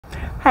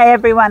Hey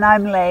everyone,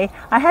 I'm Lee.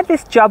 I had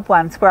this job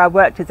once where I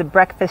worked as a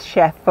breakfast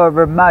chef for a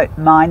remote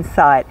mine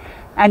site,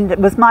 and it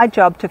was my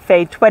job to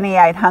feed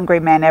 28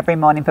 hungry men every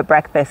morning for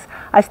breakfast.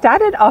 I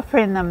started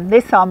offering them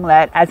this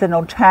omelette as an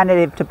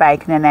alternative to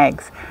bacon and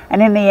eggs,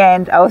 and in the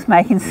end I was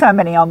making so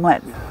many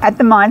omelettes. At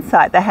the mine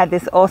site they had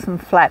this awesome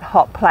flat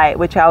hot plate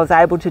which I was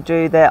able to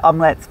do the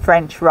omelettes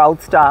French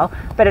rolled style,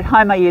 but at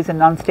home I use a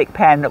non-stick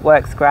pan that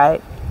works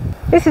great.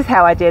 This is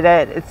how I did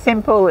it. It's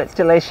simple, it's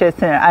delicious,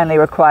 and it only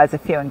requires a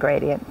few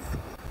ingredients.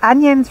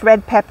 Onions,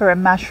 red pepper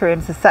and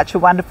mushrooms are such a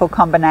wonderful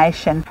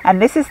combination,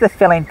 and this is the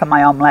filling for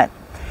my omelette.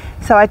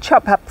 So I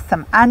chop up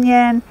some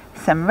onion,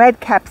 some red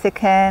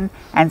capsicum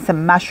and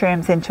some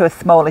mushrooms into a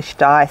smallish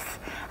dice,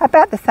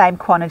 about the same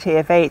quantity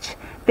of each.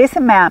 This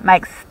amount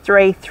makes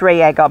three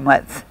egg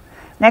omelettes.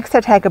 Next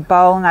I take a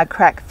bowl and I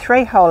crack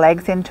 3 whole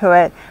eggs into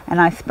it, and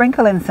I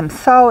sprinkle in some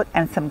salt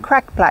and some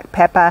cracked black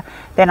pepper.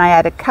 Then I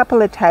add a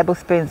couple of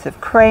tablespoons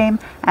of cream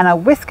and I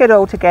whisk it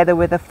all together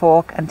with a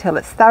fork until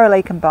it's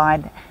thoroughly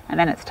combined, and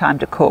then it's time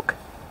to cook.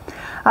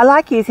 I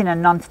like using a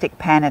non-stick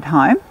pan at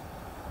home.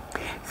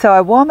 So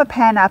I warm a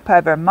pan up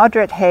over a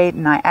moderate heat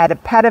and I add a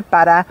pat of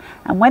butter,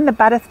 and when the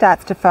butter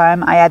starts to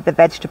foam I add the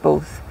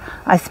vegetables.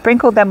 I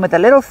sprinkle them with a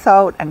little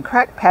salt and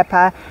cracked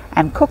pepper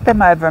and cook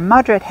them over a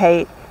moderate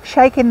heat,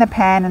 shaking the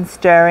pan and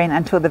stirring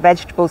until the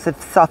vegetables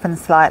have softened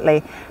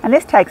slightly, and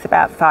this takes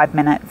about 5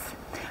 minutes.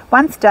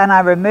 Once done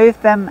I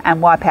remove them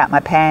and wipe out my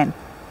pan.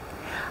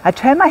 I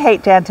turn my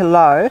heat down to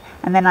low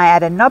and then I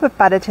add a knob of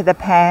butter to the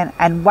pan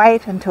and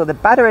wait until the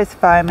butter is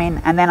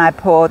foaming, and then I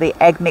pour the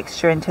egg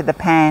mixture into the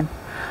pan.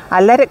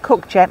 I let it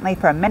cook gently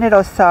for a minute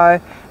or so,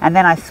 and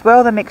then I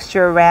swirl the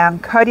mixture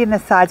around, coating the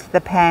sides of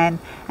the pan,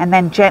 and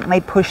then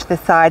gently push the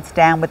sides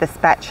down with a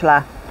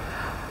spatula.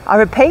 I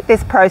repeat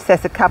this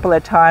process a couple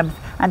of times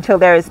until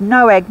there is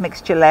no egg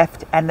mixture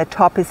left and the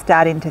top is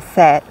starting to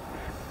set.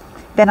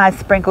 Then I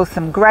sprinkle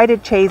some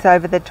grated cheese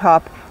over the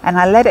top and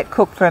I let it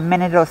cook for a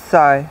minute or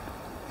so.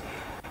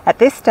 At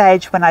this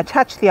stage, when I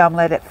touch the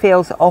omelette, it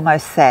feels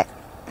almost set.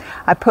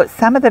 I put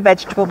some of the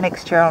vegetable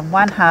mixture on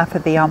one half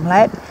of the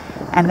omelette,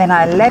 and then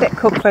I let it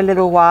cook for a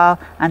little while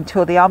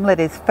until the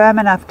omelette is firm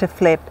enough to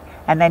flip,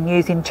 and then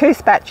using 2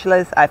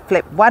 spatulas I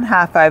flip one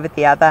half over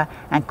the other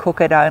and cook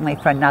it only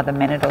for another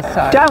minute or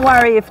so. Don't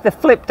worry if the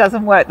flip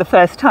doesn't work the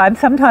first time.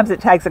 Sometimes it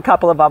takes a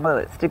couple of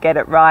omelettes to get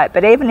it right,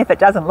 but even if it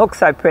doesn't look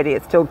so pretty,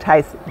 it still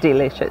tastes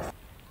delicious.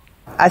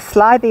 I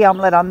slide the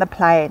omelette on the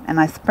plate and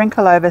I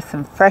sprinkle over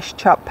some fresh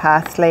chopped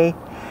parsley,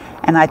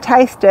 and I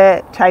taste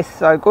it. It tastes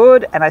so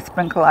good, and I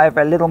sprinkle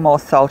over a little more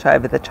salt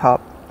over the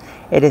top.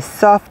 It is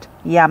soft,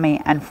 yummy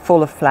and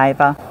full of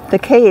flavour. The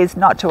key is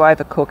not to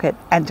overcook it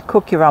and to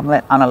cook your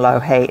omelette on a low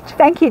heat.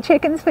 Thank you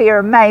chickens for your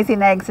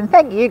amazing eggs, and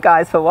thank you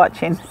guys for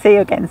watching. See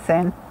you again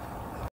soon.